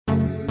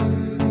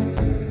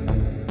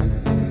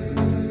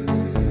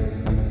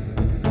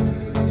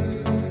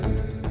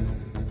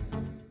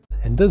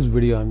this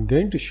video I'm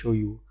going to show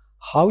you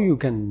how you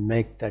can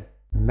make that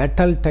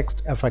metal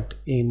text effect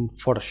in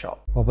Photoshop.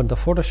 Open the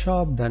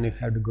Photoshop, then you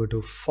have to go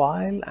to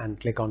File and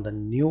click on the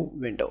new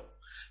window.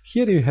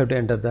 Here you have to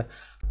enter the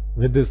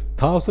width is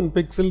 1000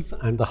 pixels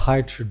and the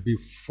height should be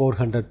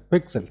 400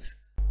 pixels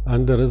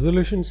and the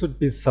resolution should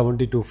be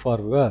 72 for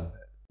web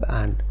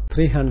and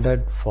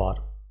 300 for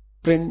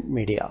print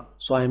media.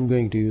 So I am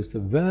going to use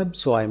the web,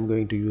 so I am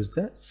going to use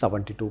the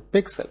 72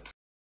 pixel.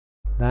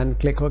 Then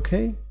click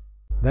OK.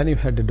 Then you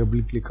have to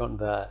double click on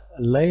the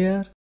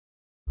layer.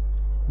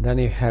 Then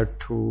you have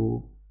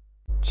to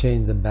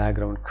change the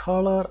background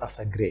color as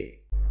a gray.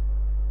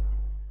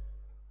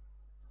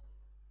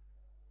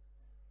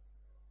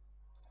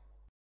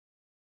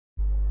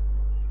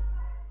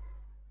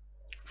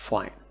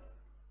 Fine.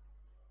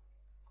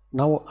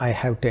 Now I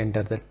have to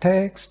enter the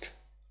text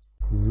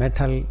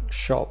metal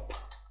shop.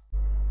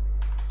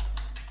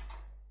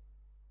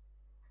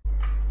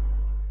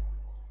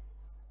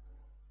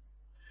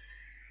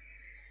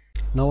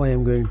 Now I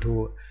am going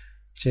to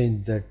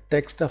change the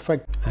text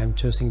effect. I am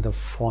choosing the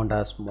font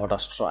as Motor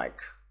Strike.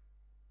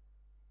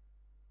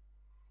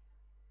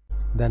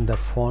 Then the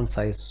font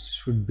size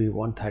should be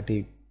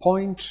 130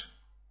 point.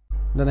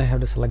 Then I have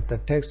to select the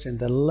text in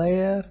the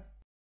layer.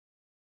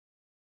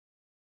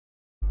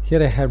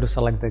 Here I have to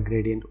select the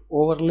gradient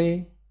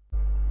overlay.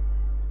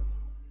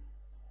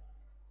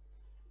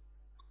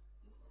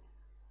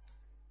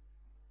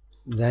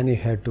 Then you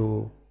have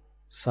to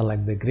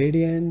select the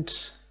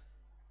gradient.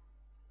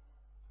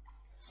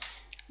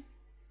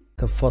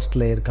 The first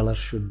layer color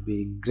should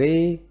be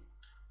gray.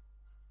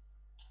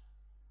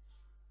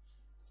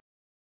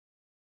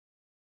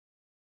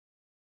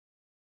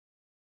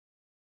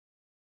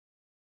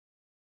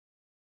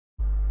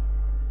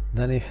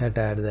 Then you have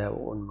to add the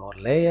one more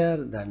layer,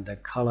 then the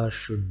color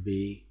should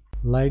be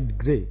light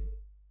gray.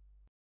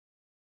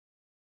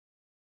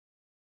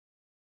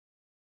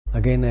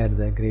 Again add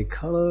the gray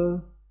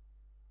color.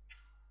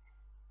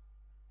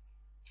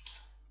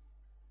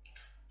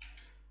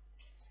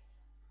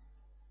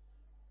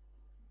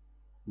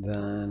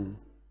 Then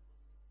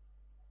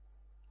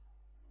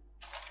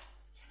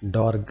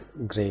dark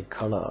gray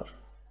color.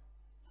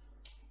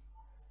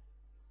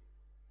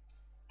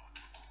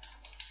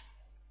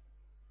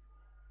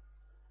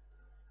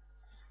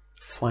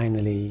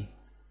 Finally,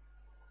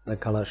 the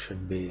color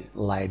should be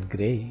light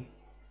gray.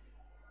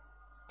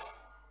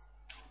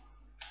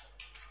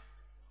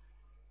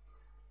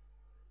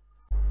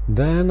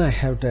 Then I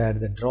have to add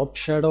the drop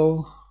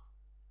shadow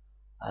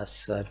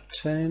as a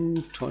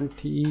 10,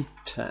 20,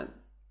 10.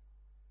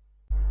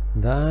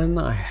 Then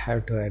I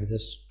have to add the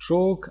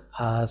stroke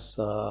as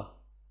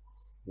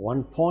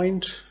 1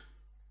 point.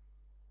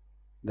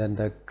 Then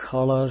the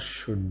color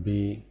should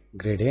be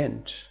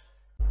gradient.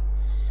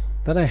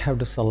 Then I have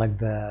to select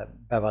the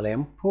bevel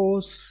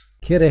impose.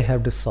 Here I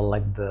have to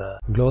select the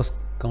gloss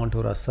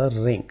contour as a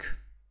ring.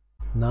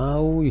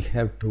 Now you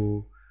have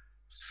to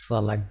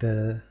select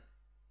the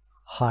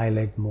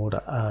highlight mode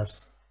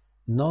as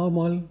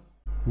normal.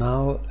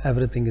 Now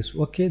everything is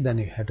okay. Then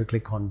you have to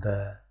click on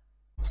the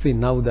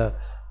now the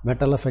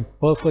metal effect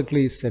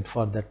perfectly set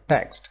for the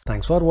text.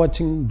 Thanks for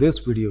watching this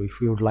video. If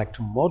you would like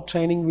to more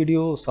training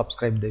videos,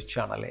 subscribe this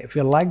channel. If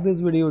you like this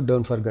video,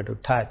 don't forget to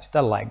touch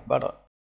the like button.